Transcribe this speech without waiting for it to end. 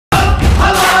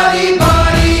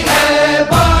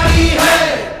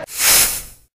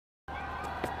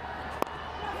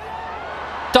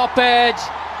top edge.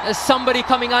 There's somebody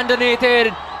coming underneath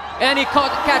it, and he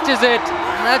catches it.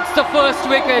 That's the first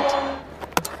wicket.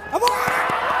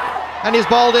 And he's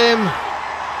bowled him.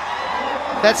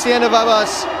 That's the end of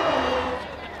overs.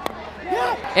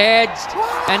 Edged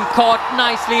and caught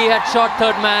nicely at short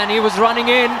third man. He was running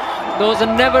in. Those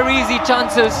are never easy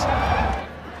chances.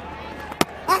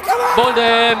 Bowled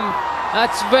him.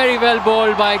 That's very well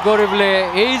bowled by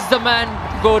Gorivale. He's the man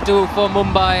to go to for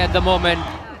Mumbai at the moment.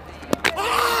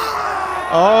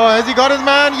 Oh, has he got his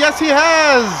man? Yes, he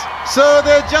has. So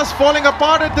they're just falling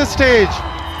apart at this stage.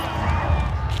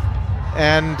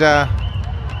 And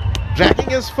dragging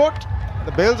his foot.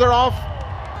 The bails are off.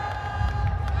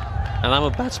 And I'm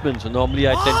a batsman, so normally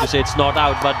I tend to say it's not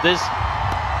out, but this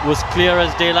was clear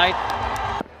as daylight.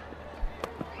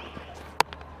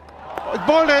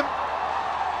 Bowled him.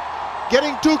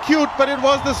 Getting too cute, but it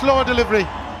was the slower delivery.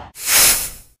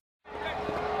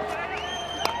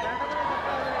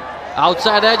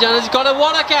 Outside edge, and he's got a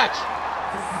water catch.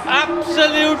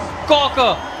 Absolute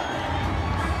corker.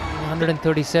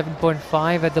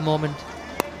 137.5 at the moment.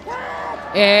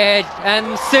 Edge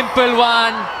and simple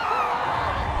one.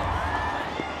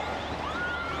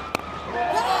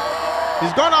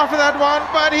 He's gone after that one,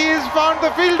 but he's found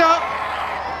the fielder.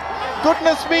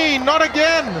 Goodness me, not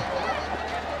again.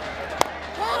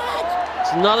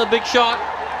 It's another big shot.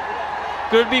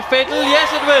 Could it be fatal?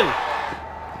 Yes, it will.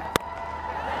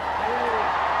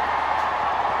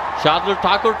 Shardul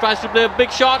Thakur tries to play a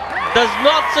big shot, does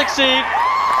not succeed,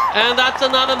 and that's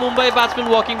another Mumbai batsman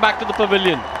walking back to the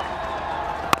pavilion.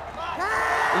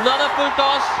 Another full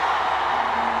toss,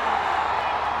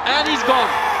 and he's gone.